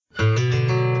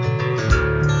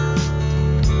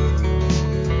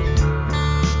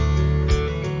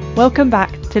Welcome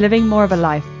back to Living More of a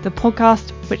Life, the podcast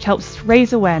which helps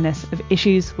raise awareness of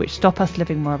issues which stop us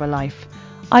living more of a life.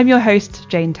 I'm your host,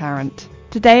 Jane Tarrant.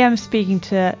 Today I'm speaking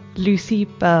to Lucy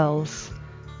Burles.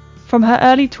 From her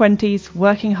early 20s,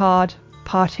 working hard,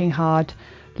 partying hard,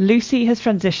 Lucy has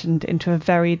transitioned into a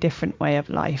very different way of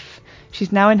life.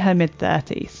 She's now in her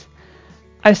mid-30s.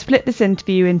 I've split this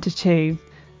interview into two.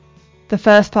 The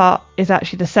first part is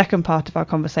actually the second part of our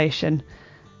conversation,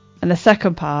 and the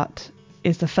second part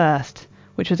is the first,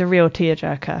 which was a real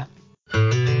tearjerker.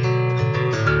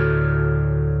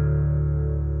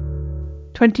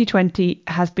 2020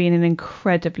 has been an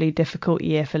incredibly difficult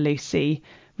year for Lucy,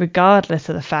 regardless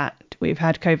of the fact we've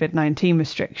had COVID-19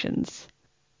 restrictions.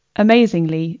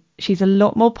 Amazingly, she's a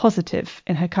lot more positive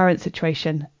in her current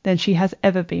situation than she has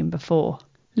ever been before.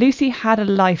 Lucy had a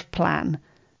life plan,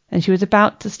 and she was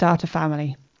about to start a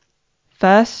family.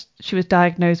 First, she was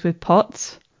diagnosed with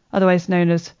POTS, otherwise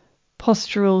known as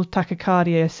postural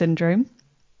tachycardia syndrome.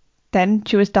 Then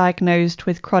she was diagnosed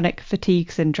with chronic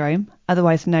fatigue syndrome,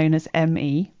 otherwise known as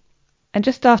ME. And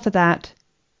just after that,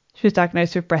 she was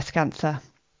diagnosed with breast cancer.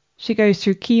 She goes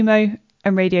through chemo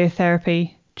and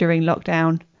radiotherapy during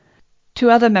lockdown.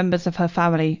 Two other members of her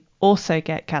family also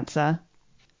get cancer.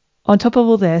 On top of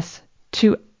all this,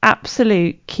 two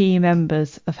absolute key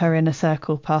members of her inner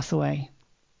circle pass away.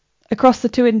 Across the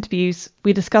two interviews,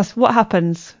 we discuss what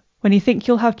happens when you think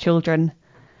you'll have children,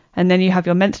 and then you have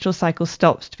your menstrual cycle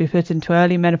stopped to be put into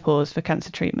early menopause for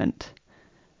cancer treatment.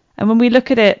 And when we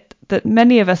look at it, that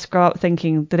many of us grow up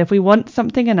thinking that if we want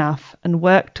something enough and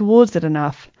work towards it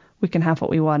enough, we can have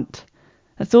what we want.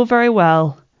 That's all very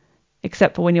well,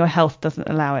 except for when your health doesn't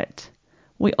allow it.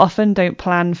 We often don't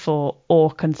plan for or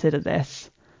consider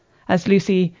this. As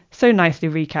Lucy so nicely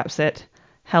recaps it,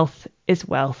 health is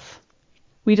wealth.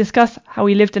 We discuss how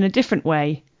we lived in a different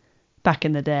way back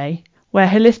in the day, where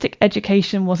holistic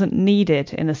education wasn't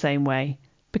needed in the same way,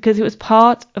 because it was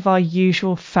part of our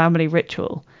usual family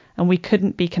ritual, and we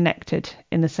couldn't be connected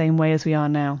in the same way as we are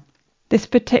now. This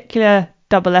particular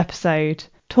double episode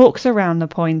talks around the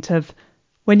point of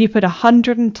when you put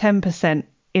 110%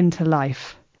 into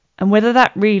life, and whether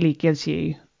that really gives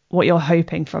you what you're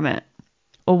hoping from it,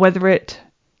 or whether it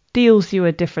deals you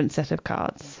a different set of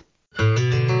cards.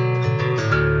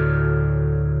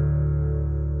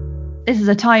 This is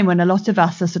a time when a lot of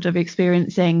us are sort of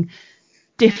experiencing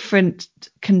different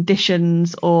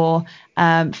conditions or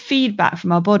feedback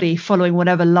from our body following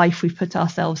whatever life we've put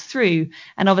ourselves through.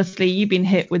 And obviously you've been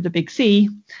hit with the big C,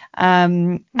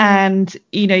 and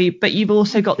but you've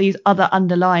also got these other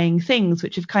underlying things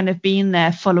which have kind of been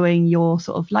there following your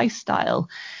sort of lifestyle.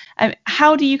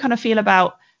 How do you kind of feel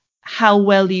about how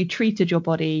well you treated your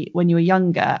body when you were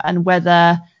younger, and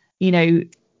whether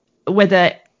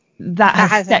that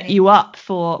has set you up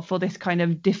for this kind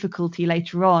of difficulty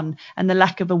later on, and the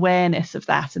lack of awareness of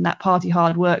that and that party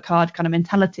hard, work hard kind of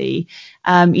mentality,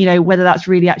 whether that's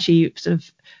really actually sort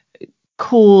of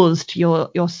caused your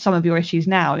some of your issues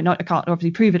now? I can't obviously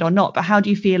prove it or not, but how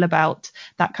do you feel about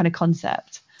that kind of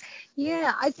concept?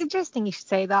 Yeah, it's interesting you should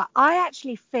say that. I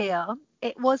actually feel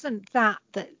it wasn't that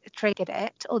triggered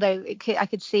it, although I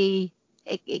could see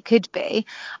it could be.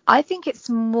 I think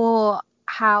it's more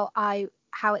how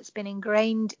it's been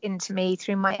ingrained into me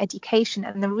through my education.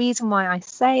 And the reason why I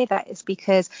say that is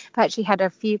because I've actually had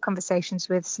a few conversations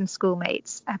with some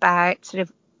schoolmates about sort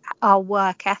of our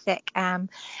work ethic. And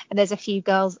there's a few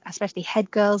girls, especially head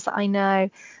girls that I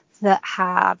know, that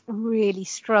have really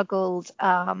struggled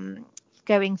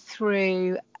going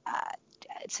through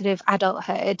sort of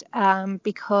adulthood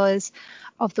because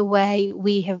of the way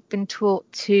we have been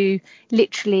taught to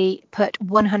literally put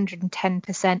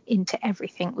 110% into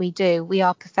everything we do. We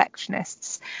are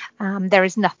perfectionists. There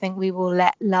is nothing we will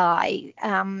let lie.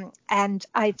 And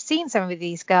I've seen some of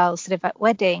these girls sort of at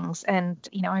weddings, and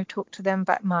I've talked to them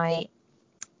about my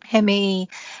Hemi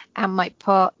and my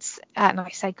POTS, and I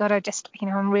say, God,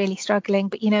 I'm really struggling.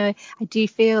 But I do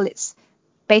feel it's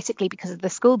basically because of the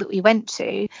school that we went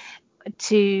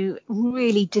to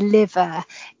really deliver.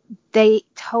 They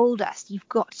told us, you've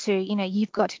got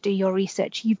to do your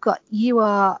research. You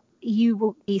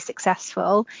will be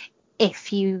successful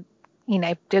if you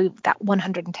do that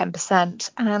 110%.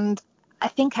 And I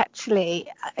think actually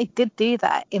I did do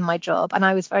that in my job, and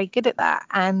I was very good at that.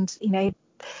 And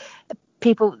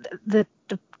people, the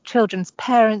children's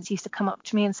parents used to come up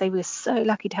to me and say, we're so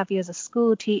lucky to have you as a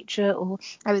school teacher. Or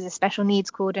I was a special needs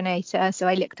coordinator, so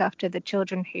I looked after the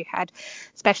children who had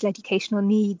special educational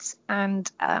needs. And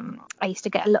I used to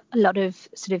get a lot of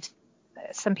sort of,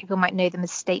 some people might know them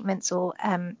as statements or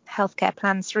healthcare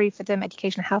plans through for them,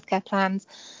 educational healthcare plans.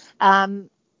 And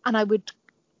I would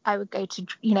I would go to,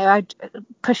 I'd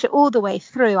push it all the way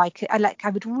through. I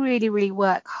would really, really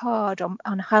work hard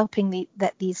on helping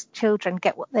these children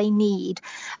get what they need,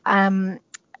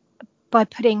 by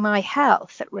putting my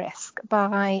health at risk,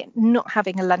 by not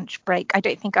having a lunch break. I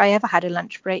don't think I ever had a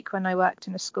lunch break when I worked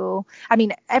in a school. I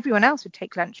mean, everyone else would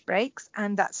take lunch breaks,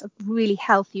 and that's a really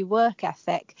healthy work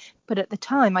ethic. But at the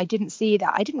time, I didn't see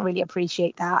that. I didn't really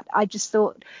appreciate that. I just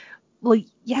thought, well,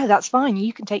 yeah, that's fine.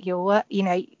 You can take your work,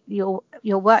 your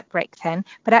work break then.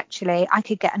 But actually, I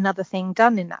could get another thing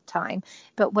done in that time.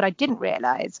 But what I didn't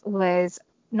realize was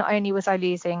not only was I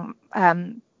losing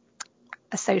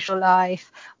a social life,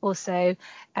 also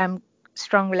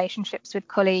strong relationships with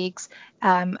colleagues,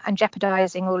 and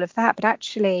jeopardizing all of that, but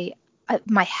actually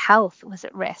my health was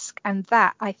at risk. And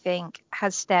that, I think,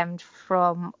 has stemmed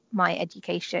from my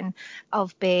education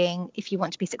of being, if you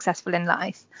want to be successful in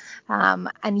life,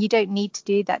 and you don't need to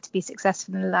do that to be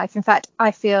successful in life. In fact,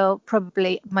 I feel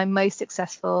probably my most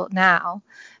successful now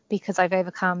because I've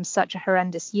overcome such a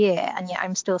horrendous year, and yet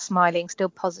I'm still smiling, still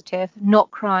positive, not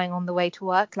crying on the way to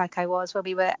work like I was when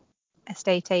we were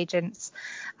estate agents.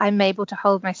 I'm able to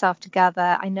hold myself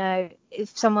together. I know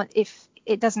if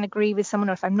it doesn't agree with someone,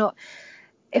 or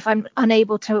if I'm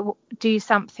unable to do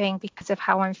something because of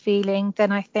how I'm feeling,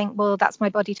 then I think, well, that's my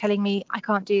body telling me I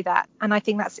can't do that. And I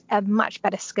think that's a much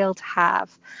better skill to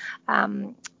have.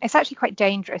 It's actually quite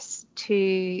dangerous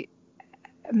to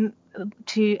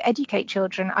educate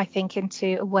children, I think,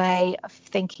 into a way of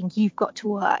thinking you've got to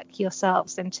work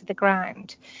yourselves into the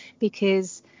ground,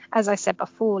 because, as I said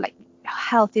before, like,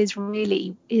 health is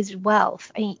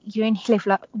wealth. I mean, you only live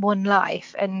one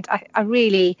life, and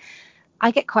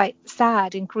I get quite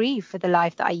sad and grieve for the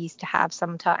life that I used to have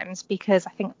sometimes, because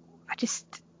I think I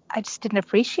just didn't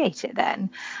appreciate it then.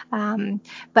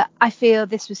 But I feel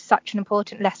this was such an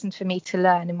important lesson for me to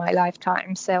learn in my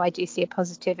lifetime. So I do see a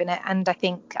positive in it, and I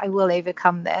think I will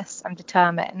overcome this. I'm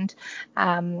determined.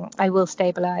 I will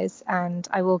stabilize, and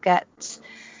I will get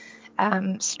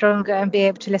stronger and be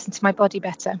able to listen to my body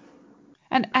better.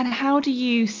 And how do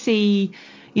you see,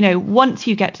 once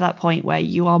you get to that point where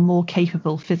you are more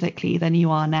capable physically than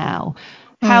you are now,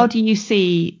 how do you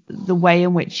see the way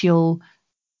in which you'll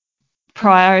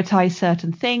prioritize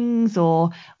certain things,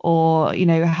 or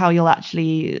how you'll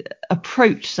actually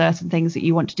approach certain things that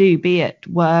you want to do, be it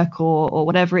work or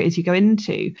whatever it is you go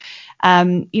into?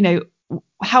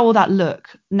 How will that look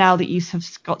now that you have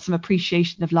got some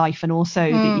appreciation of life, and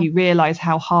also that you realize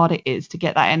how hard it is to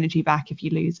get that energy back if you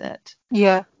lose it?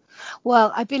 Yeah.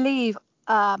 Well, I believe,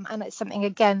 and it's something,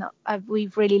 again,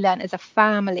 we've really learned as a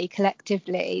family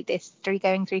collectively,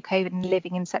 going through COVID and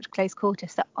living in such close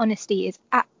quarters, that honesty is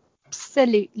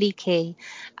absolutely key.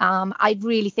 I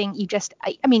really think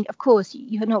I mean, of course,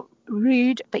 you're not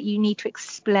rude, but you need to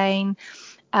explain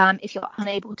if you're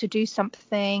unable to do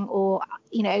something, or,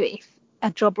 if a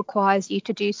job requires you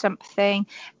to do something,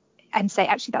 and say,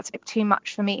 actually, that's a bit too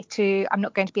much for me I'm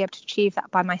not going to be able to achieve that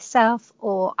by myself,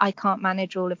 or I can't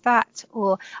manage all of that,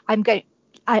 or I'm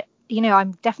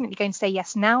definitely going to say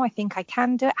yes now. I think I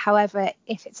can do it. However,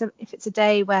 if it's a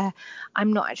day where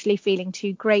I'm not actually feeling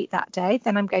too great that day,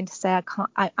 then I'm going to say I can't.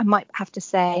 I might have to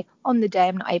say on the day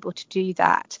I'm not able to do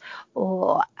that,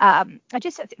 or I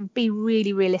just have to be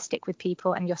really realistic with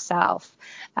people and yourself.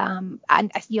 And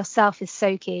yourself is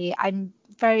so key. I'm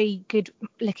very good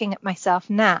looking at myself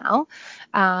now,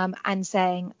 and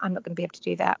saying I'm not going to be able to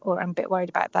do that, or I'm a bit worried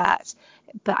about that,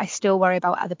 but I still worry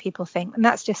about what other people think. And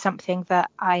that's just something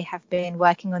that I have been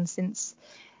working on since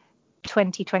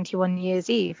 2021 New Year's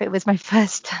Eve. It was my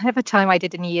first ever time I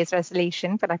did a New Year's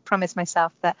resolution, but I promised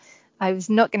myself that I was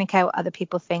not going to care what other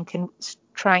people think, and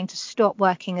trying to stop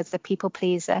working as a people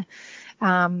pleaser,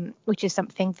 which is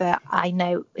something that I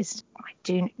know I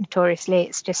do notoriously.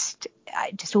 It's just,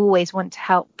 I just always want to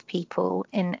help people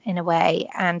in a way,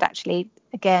 and actually,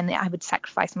 again, I would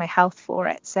sacrifice my health for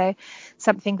it. So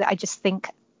something that I just think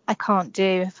I can't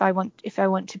do if I want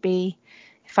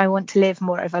to live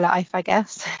more of a life, I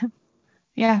guess.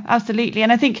 Yeah, absolutely.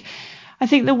 And I think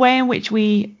the way in which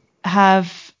we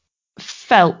have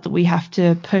felt that we have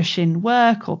to push in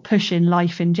work or push in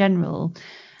life in general,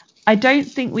 I don't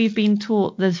think we've been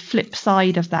taught the flip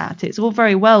side of that. It's all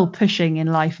very well pushing in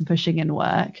life and pushing in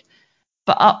work,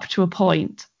 but up to a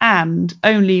point, and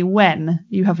only when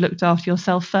you have looked after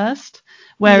yourself first.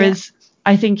 Whereas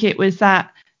I think it was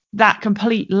that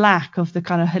complete lack of the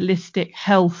kind of holistic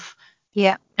health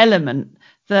element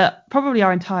that probably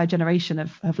our entire generation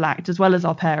have lacked, as well as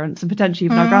our parents and potentially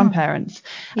even our grandparents.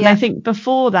 And I think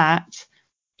before that,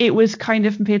 it was kind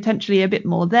of potentially a bit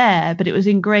more there, but it was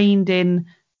ingrained in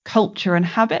culture and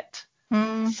habit.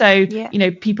 So, Yeah.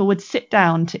 People would sit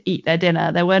down to eat their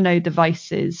dinner. There were no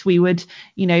devices. We would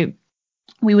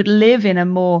live in a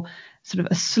more sort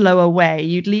of a slower way.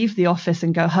 You'd leave the office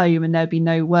and go home and there'd be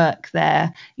no work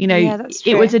there. Yeah, that's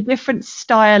true. It was a different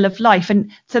style of life.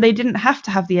 And so they didn't have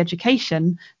to have the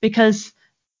education because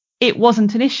it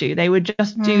wasn't an issue. They would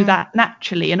just do that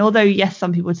naturally. And although, yes,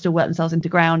 some people would still work themselves into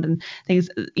ground and things,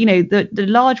 the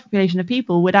large population of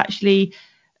people would actually,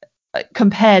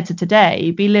 compared to today,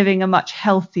 be living a much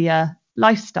healthier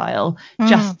lifestyle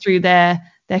just through their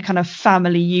kind of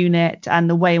family unit and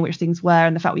the way in which things were,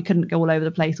 and the fact we couldn't go all over the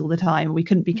place all the time. We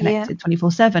couldn't be connected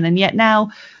 24/7. And yet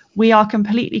now we are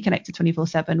completely connected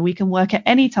 24/7. We can work at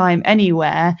any time,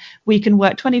 anywhere. We can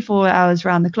work 24 hours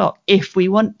around the clock if we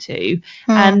want to.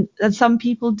 And some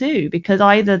people do, because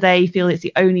either they feel it's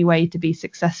the only way to be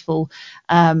successful,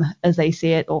 as they see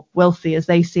it, or wealthy as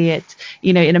they see it,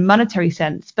 in a monetary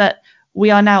sense. But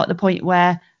we are now at the point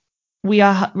where we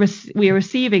are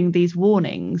receiving these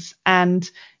warnings. And,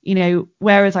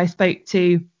 whereas I spoke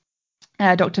to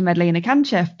Dr. Medlena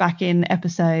Kanchev back in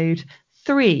episode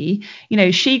 3,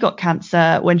 she got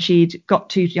cancer when she'd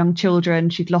got 2 young children.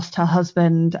 She'd lost her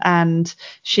husband, and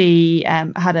she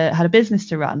had a business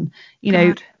to run,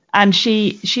 and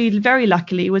she very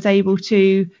luckily was able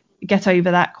to get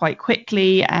over that quite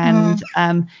quickly. And,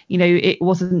 it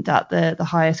wasn't at the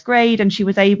highest grade, and she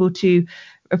was able to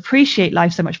appreciate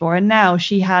life so much more. And now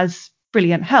she has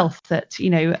brilliant health at,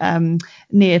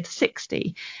 near to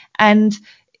 60. And,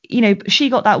 she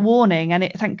got that warning,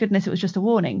 and thank goodness it was just a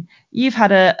warning. You've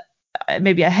had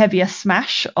maybe a heavier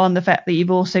smash on the fact that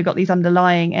you've also got these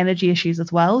underlying energy issues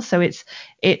as well. So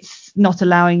it's not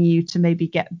allowing you to maybe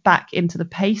get back into the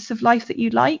pace of life that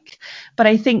you'd like. But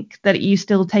I think that you've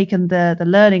still taken the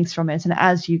learnings from it, and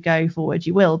as you go forward,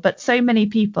 you will. But so many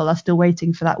people are still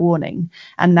waiting for that warning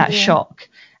and that shock.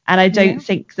 And I don't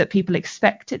think that people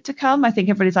expect it to come. I think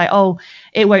everybody's like, oh,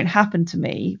 it won't happen to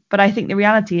me. But I think the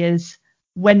reality is,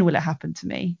 when will it happen to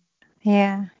me?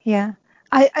 Yeah.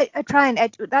 I try and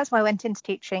that's why I went into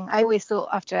teaching. I always thought,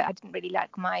 after I didn't really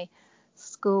like my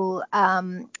school,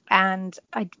 and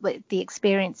the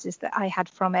experiences that I had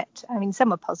from it, I mean,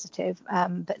 some were positive,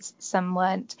 but some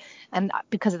weren't. And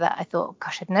because of that, I thought,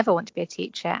 gosh, I'd never want to be a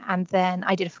teacher. And then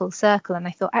I did a full circle, and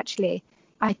I thought, actually,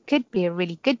 I could be a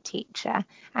really good teacher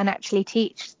and actually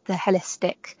teach the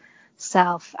holistic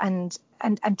self and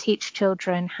teach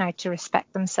children how to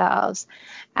respect themselves.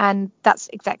 And that's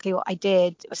exactly what I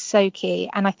did. It was so key.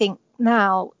 And I think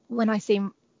now when I see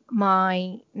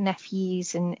my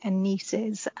nephews and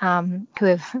nieces, who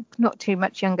are not too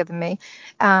much younger than me,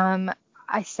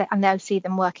 I now see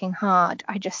them working hard.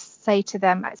 I just say to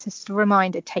them, it's just a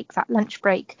reminder, take that lunch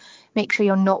break, make sure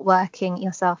you're not working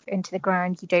yourself into the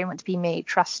ground. You don't want to be me,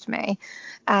 trust me.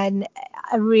 And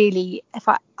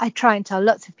I try and tell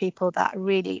lots of people that, I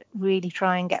really, really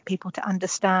try and get people to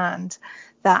understand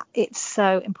that it's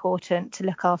so important to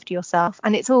look after yourself.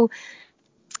 And it's all,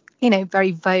 very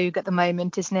vogue at the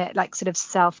moment, isn't it? Like sort of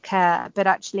self-care. But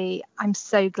actually, I'm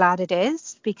so glad it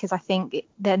is, because I think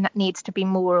there needs to be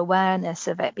more awareness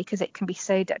of it, because it can be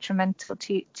so detrimental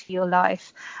to your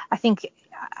life. I think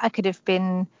I could have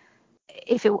been,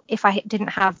 if I didn't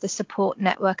have the support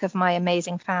network of my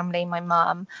amazing family, my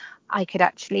mum, I could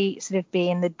actually sort of be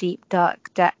in the deep,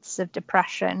 dark depths of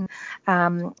depression,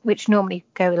 which normally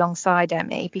go alongside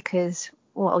ME, because,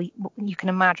 well, you can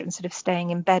imagine sort of staying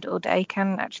in bed all day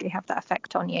can actually have that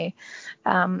effect on you.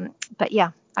 But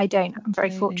yeah, I don't. I'm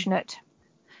very fortunate.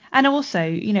 And also,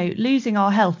 losing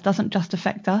our health doesn't just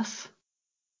affect us.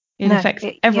 It affects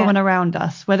everyone around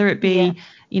us, whether it be,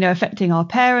 affecting our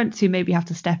parents who maybe have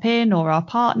to step in, or our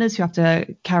partners who have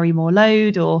to carry more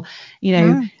load, or,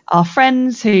 our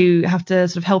friends who have to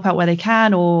sort of help out where they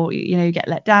can, or, get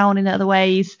let down in other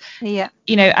ways. Yeah.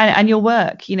 And your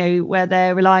work, where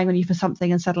they're relying on you for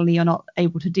something and suddenly you're not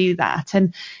able to do that.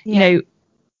 And,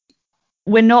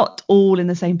 we're not all in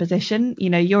the same position.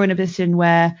 You're in a position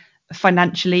where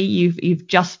financially you've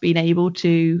just been able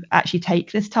to actually take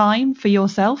this time for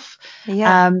yourself,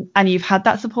 and you've had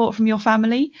that support from your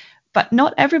family, but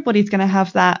not everybody's going to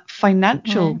have that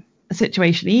financial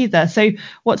situation either. So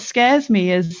what scares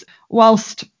me is,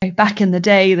 whilst back in the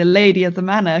day the lady of the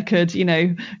manor could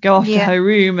go off to her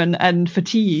room and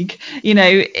fatigue,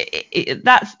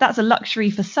 that's a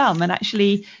luxury for some. And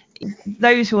actually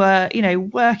those who are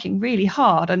working really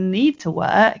hard and need to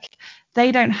work,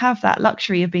 they don't have that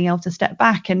luxury of being able to step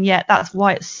back. And yet that's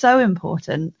why it's so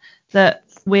important that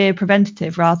we're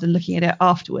preventative rather than looking at it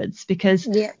afterwards, because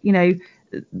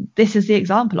this is the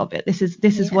example of it. This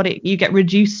is what you get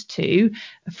reduced to,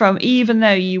 from, even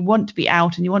though you want to be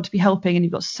out and you want to be helping and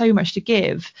you've got so much to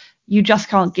give, you just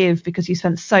can't give because you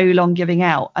spent so long giving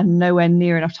out and nowhere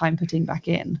near enough time putting back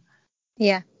in.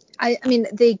 Yeah. I mean,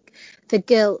 the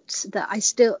guilt that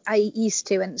I used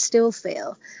to and still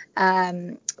feel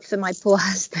for my poor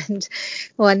husband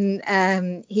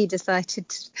when he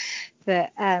decided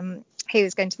that he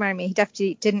was going to marry me. He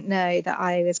definitely didn't know that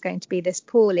I was going to be this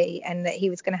poorly and that he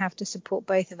was going to have to support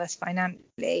both of us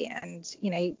financially and,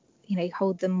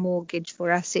 hold the mortgage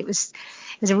for us. It was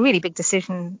a really big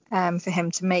decision for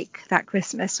him to make that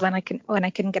Christmas when I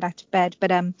couldn't get out of bed.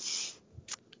 But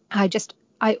I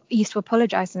used to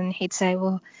apologize and he'd say,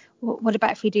 well, what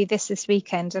about if we do this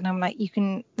weekend? And I'm like,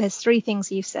 there's 3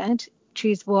 things you said,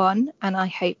 choose one, and I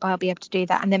hope I'll be able to do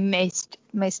that. And then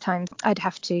most times I'd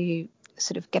have to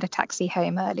sort of get a taxi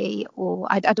home early, or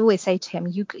I'd always say to him,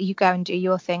 you go and do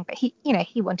your thing. But he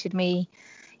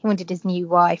wanted his new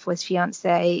wife or his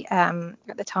fiance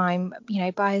at the time,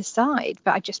 by his side,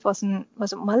 but I just wasn't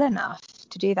well enough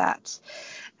to do that.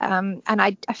 And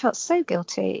I felt so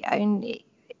guilty. I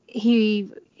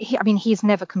mean, he's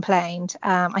never complained.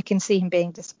 I can see him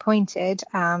being disappointed,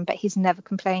 but he's never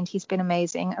complained. He's been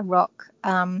amazing, a rock.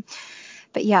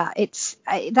 But yeah,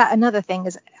 that another thing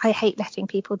is I hate letting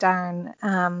people down.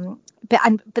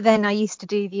 But then I used to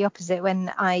do the opposite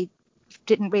when I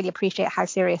didn't really appreciate how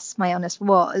serious my illness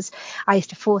was. I used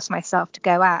to force myself to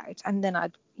go out, and then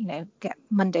I'd get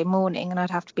Monday morning and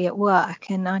I'd have to be at work,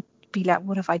 and I'd be like,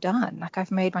 what have I done? Like,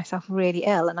 I've made myself really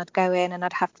ill. And I'd go in and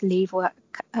I'd have to leave work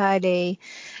early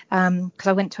because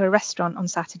I went to a restaurant on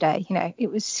Saturday.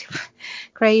 It was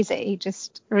crazy,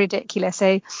 just ridiculous.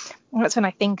 So that's when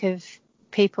I think of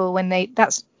people when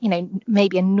that's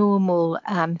maybe a normal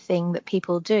thing that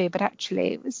people do, but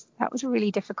actually that was a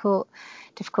really difficult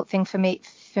thing for me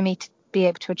to be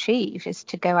able to achieve, is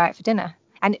to go out for dinner.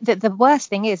 And the worst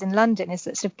thing is in London is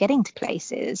that sort of getting to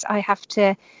places, I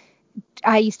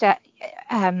used to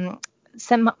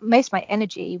most of my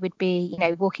energy would be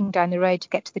walking down the road to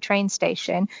get to the train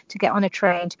station, to get on a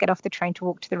train, to get off the train, to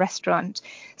walk to the restaurant.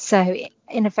 So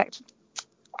in effect,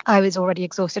 I was already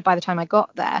exhausted by the time I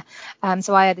got there.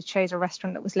 So I either chose a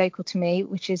restaurant that was local to me,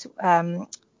 which is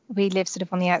we live sort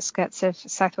of on the outskirts of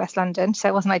southwest London, so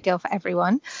it wasn't ideal for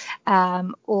everyone,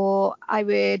 or I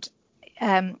would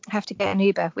have to get an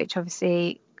Uber, which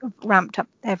obviously ramped up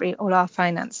all our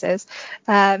finances.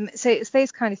 So it's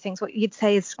those kind of things. What you'd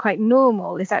say is quite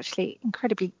normal is actually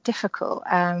incredibly difficult,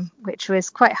 which was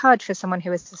quite hard for someone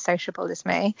who was as sociable as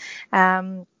me.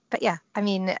 But yeah, I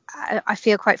mean, I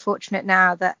feel quite fortunate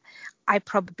now that I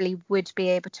probably would be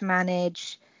able to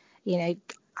manage, I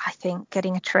think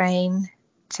getting a train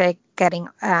to getting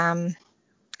going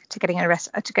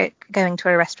to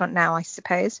a restaurant now, I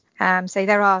suppose. So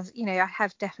there are, I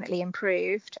have definitely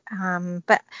improved,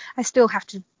 but I still have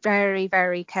to very,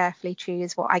 very carefully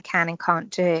choose what I can and can't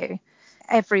do.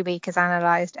 Every week is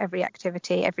analysed, every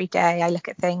activity, every day I look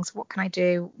at things. What can I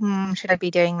do? Should I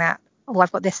be doing that? Oh,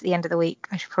 I've got this at the end of the week.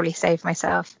 I should probably save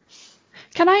myself.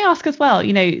 Can I ask as well,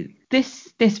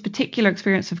 this particular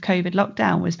experience of COVID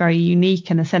lockdown was very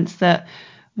unique in the sense that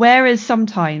whereas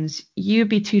sometimes you'd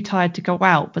be too tired to go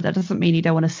out, but that doesn't mean you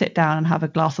don't want to sit down and have a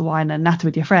glass of wine and natter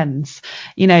with your friends.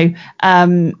 You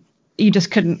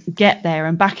just couldn't get there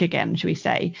and back again, shall we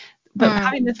say. But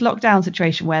having this lockdown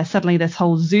situation where suddenly this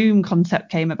whole Zoom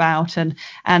concept came about and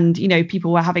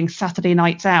people were having Saturday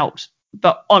nights out,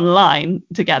 but online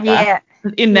together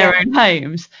in their own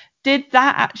homes. Did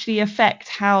that actually affect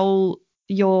how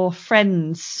your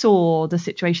friends saw the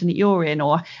situation that you're in,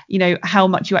 or how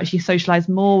much you actually socialize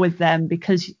more with them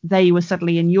because they were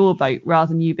suddenly in your boat rather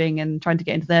than you being in trying to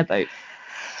get into their boat?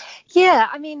 Yeah,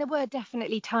 I mean, there were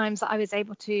definitely times that I was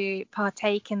able to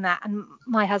partake in that, and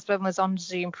my husband was on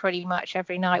Zoom pretty much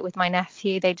every night with my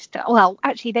nephew. They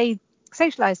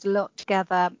socialized a lot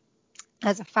together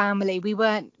as a family. We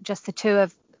weren't just the two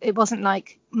of. It wasn't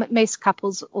like most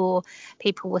couples or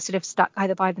people were sort of stuck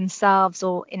either by themselves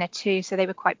or in a two, so they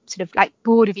were quite sort of like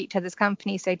bored of each other's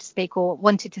company, so to speak, or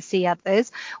wanted to see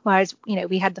others, whereas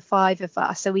we had the 5 of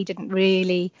us, so we didn't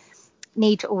really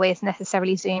need to always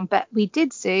necessarily Zoom, but we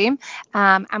did Zoom,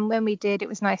 and when we did, it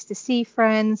was nice to see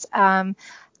friends.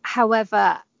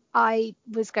 However, I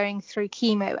was going through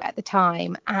chemo at the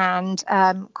time, and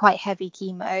quite heavy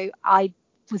chemo. I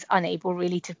was unable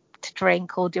really to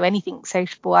drink or do anything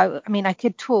sociable. I mean, I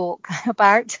could talk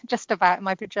just about in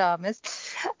my pajamas,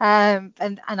 and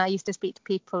I used to speak to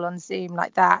people on Zoom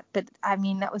like that. But I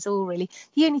mean, that was all really.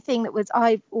 The only thing that was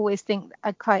I always think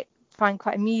I find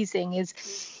quite amusing is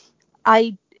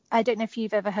I don't know if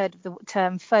you've ever heard of the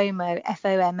term FOMO,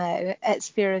 FOMO. It's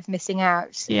fear of missing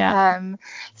out. Yeah.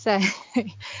 So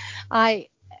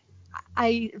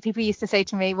people used to say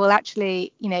to me, well,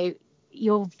 actually,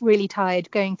 you're really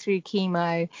tired going through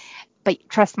chemo, but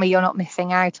trust me, you're not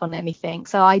missing out on anything.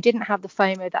 So I didn't have the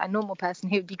FOMO that a normal person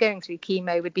who would be going through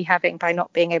chemo would be having by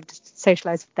not being able to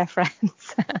socialise with their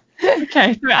friends.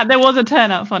 Okay, so there was a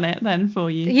turn up on it then for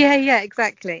you. Yeah,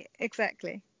 exactly.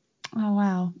 Oh,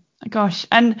 wow. Gosh.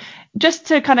 And just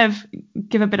to kind of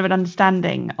give a bit of an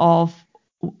understanding of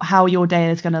how your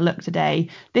day is going to look today,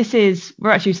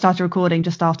 we're actually started recording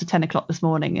just after 10 o'clock this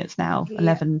morning. It's now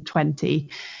 11:20.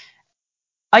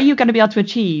 Are you going to be able to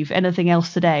achieve anything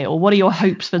else today, or what are your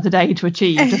hopes for today to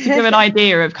achieve? Just to give an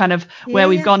idea of kind of where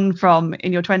we've gone from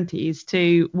in your 20s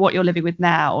to what you're living with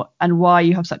now, and why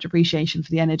you have such appreciation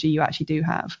for the energy you actually do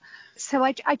have. So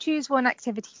I choose one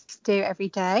activity to do every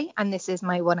day, and this is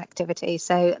my one activity.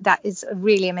 So that is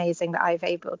really amazing that I've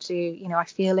able to, I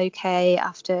feel okay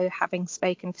after having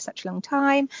spoken for such a long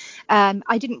time.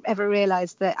 I didn't ever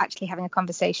realize that actually having a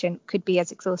conversation could be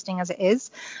as exhausting as it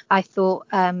is. I thought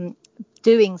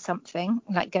doing something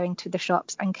like going to the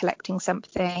shops and collecting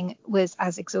something was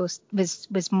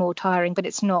was more tiring, but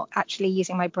it's not. Actually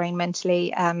using my brain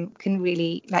mentally can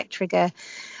really trigger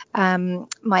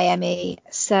my ME.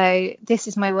 So this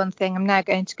is my one thing. I'm now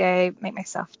going to go make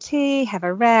myself tea, have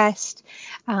a rest,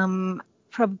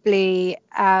 probably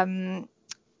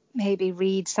maybe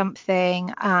read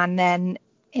something, and then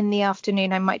in the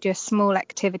afternoon I might do a small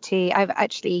activity.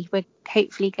 We're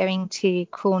hopefully going to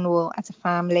Cornwall as a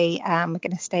family. We're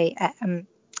going to stay at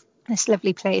this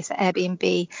lovely place at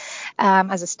Airbnb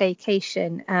as a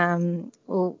staycation.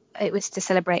 It was to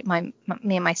celebrate me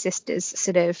and my sister's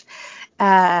sort of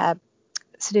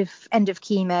end of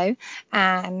chemo,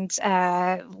 and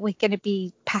we're going to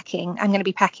be packing. I'm going to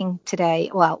be packing today,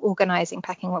 organising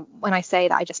packing. When I say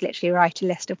that, I just literally write a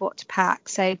list of what to pack.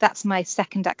 So that's my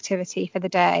second activity for the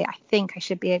day. I think I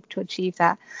should be able to achieve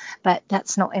that, but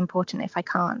that's not important if I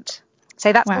can't.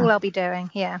 So that's all I'll be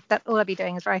doing. Yeah, that's all I'll be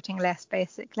doing is writing a list,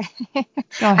 basically.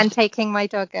 And taking my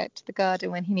dog out to the garden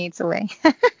when he needs a wee.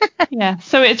 Yeah,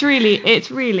 so it's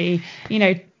really,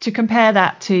 to compare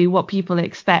that to what people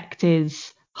expect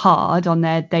is hard on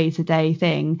their day-to-day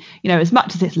thing, as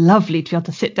much as it's lovely to be able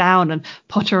to sit down and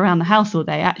potter around the house all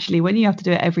day, actually when you have to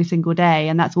do it every single day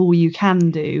and that's all you can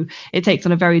do, it takes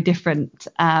on a very different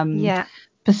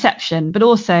perception. But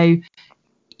also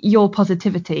your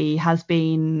positivity has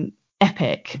been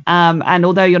epic, and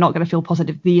although you're not going to feel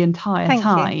positive the entire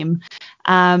time,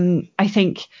 I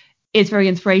think it's very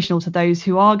inspirational to those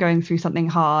who are going through something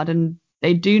hard and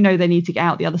they do know they need to get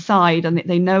out the other side, and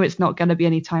they know it's not going to be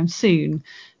anytime soon,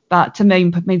 but to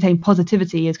maintain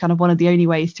positivity is kind of one of the only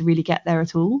ways to really get there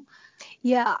at all.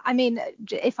 Yeah, I mean,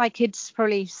 if I could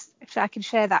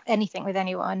share that anything with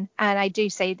anyone, and I do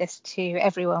say this to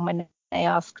everyone when they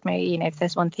ask me, if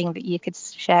there's one thing that you could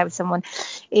share with someone,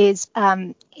 is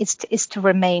to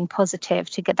remain positive.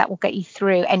 That will get you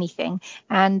through anything.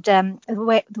 And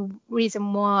the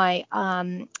reason why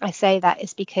I say that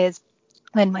is because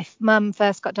when my mum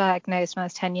first got diagnosed when I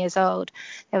was 10 years old,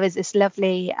 there was this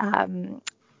lovely friend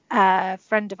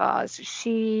of ours.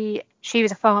 She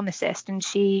was a pharmacist, and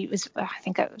we'd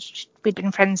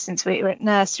been friends since we were at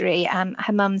nursery.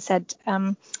 Her mum said,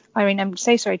 Irene, I'm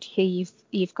so sorry to hear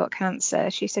you've got cancer.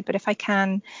 She said, but if I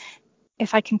can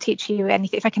teach you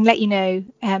anything, if I can let you know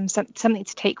something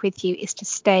to take with you, is to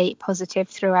stay positive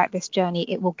throughout this journey.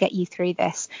 It will get you through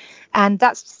this. And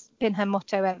that's been her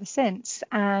motto ever since.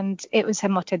 And it was her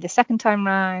motto the second time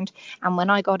round. And when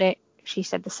I got it, she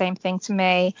said the same thing to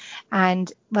me.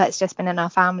 And it's just been in our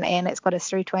family, and it's got us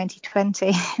through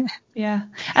 2020. Yeah.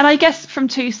 And I guess from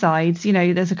two sides,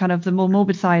 there's a kind of the more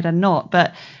morbid side and not,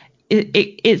 but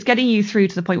it's getting you through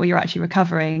to the point where you're actually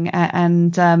recovering,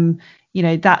 and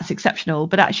that's exceptional.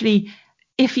 But actually,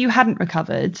 if you hadn't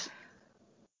recovered,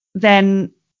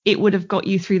 then it would have got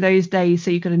you through those days so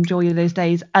you could enjoy those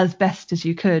days as best as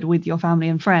you could with your family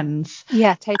and friends.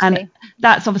 Yeah, totally. And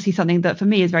that's obviously something that for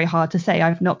me is very hard to say.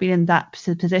 I've not been in that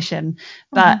position,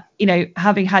 but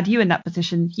having had you in that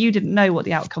position, you didn't know what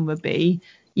the outcome would be.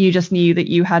 You just knew that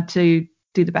you had to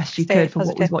do the best you could for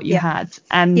what you had,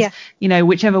 and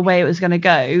whichever way it was going to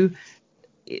go,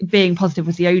 being positive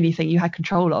was the only thing you had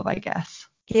control of, I guess.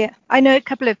 Yeah, I know a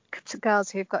couple of girls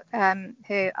who've got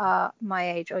who are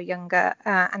my age or younger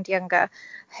and younger,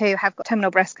 who have got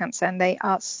terminal breast cancer, and they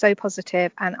are so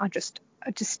positive and are just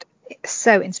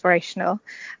so inspirational.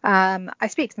 I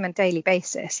speak to them on a daily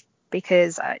basis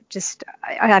because I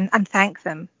thank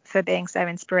them for being so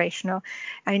inspirational.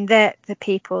 I mean, they're the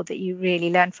people that you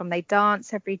really learn from. They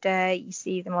dance every day. You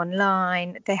see them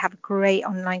online. They have a great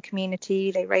online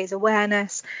community. They raise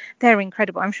awareness. They're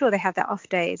incredible. I'm sure they have their off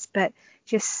days, but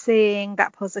just seeing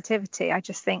that positivity, I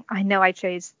just think I know I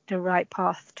chose the right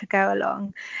path to go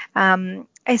along.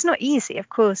 It's not easy, of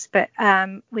course, but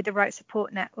with the right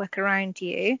support network around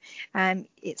you,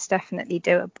 it's definitely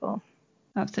doable.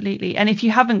 Absolutely. And if you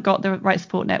haven't got the right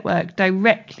support network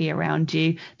directly around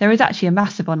you, there is actually a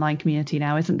massive online community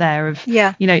now, isn't there? Of,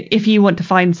 Yeah. If you want to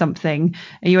find something,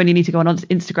 you only need to go on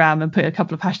Instagram and put a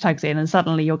couple of hashtags in, and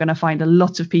suddenly you're going to find a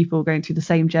lot of people going through the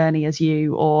same journey as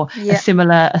you, or a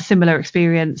similar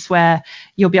experience, where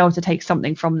you'll be able to take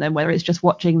something from them, whether it's just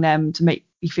watching them to make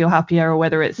you feel happier, or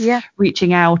whether it's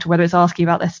reaching out, or whether it's asking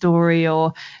about their story,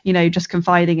 or, just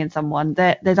confiding in someone.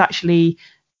 There's actually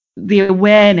the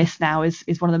awareness now is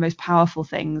one of the most powerful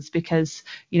things, because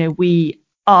we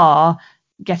are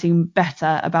getting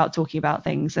better about talking about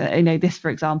things. This, for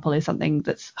example, is something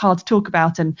that's hard to talk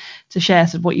about, and to share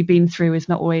sort of what you've been through is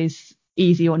not always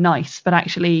easy or nice, but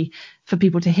actually for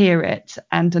people to hear it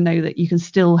and to know that you can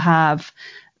still have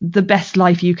the best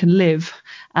life you can live,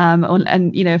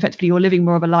 and effectively you're living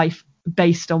more of a life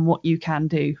based on what you can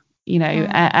do,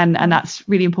 and that's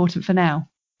really important for now.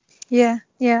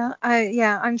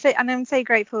 I'm so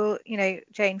grateful,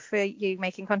 Jane, for you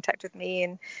making contact with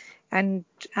me and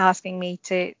asking me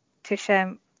to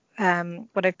share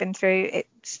what I've been through. It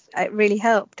really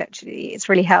helped, actually. It's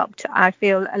really helped. I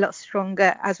feel a lot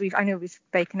stronger I know we've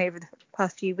spoken over the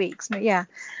past few weeks. But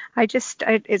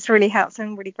it's really helped. So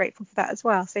I'm really grateful for that as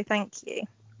well. So thank you.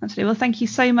 Absolutely. Well, thank you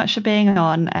so much for being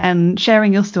on and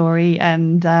sharing your story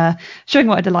and showing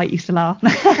what a delight you still are.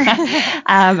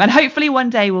 And hopefully one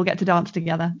day we'll get to dance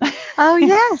together. Oh,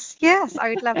 yes. I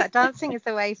would love that. Dancing is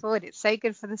the way forward. It's so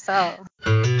good for the soul.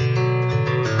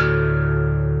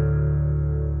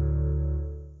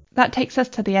 That takes us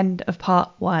to the end of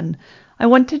part 1. I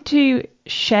wanted to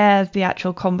share the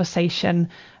actual conversation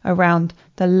around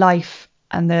the life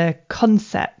and the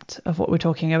concept of what we're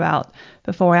talking about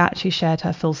before I actually shared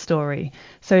her full story.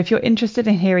 So if you're interested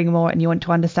in hearing more and you want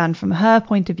to understand from her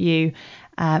point of view,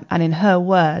 and in her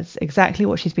words exactly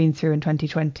what she's been through in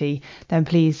 2020, then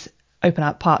please open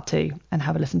up part 2 and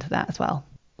have a listen to that as well.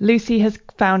 Lucy has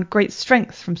found great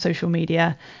strength from social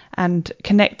media and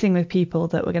connecting with people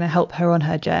that were going to help her on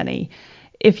her journey.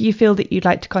 If you feel that you'd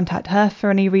like to contact her for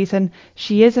any reason,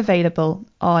 she is available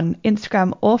on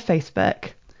Instagram or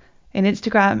Facebook. In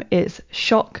Instagram, it's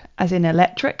shock as in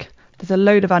electric. There's a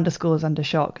load of underscores under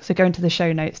shock, so go into the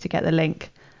show notes to get the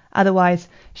link. Otherwise,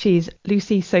 she's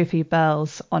Lucy Sophie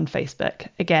Burles on Facebook.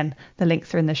 Again, the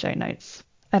links are in the show notes.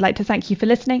 I'd like to thank you for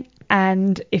listening,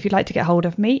 and if you'd like to get hold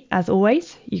of me, as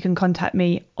always, you can contact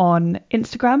me on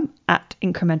Instagram at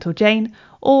incremental-jane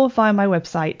or via my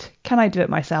website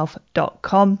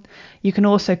canidoitmyself.com. You can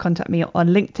also contact me on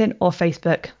LinkedIn or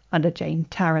Facebook under Jane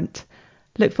Tarrant.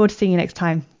 Look forward to seeing you next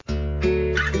time.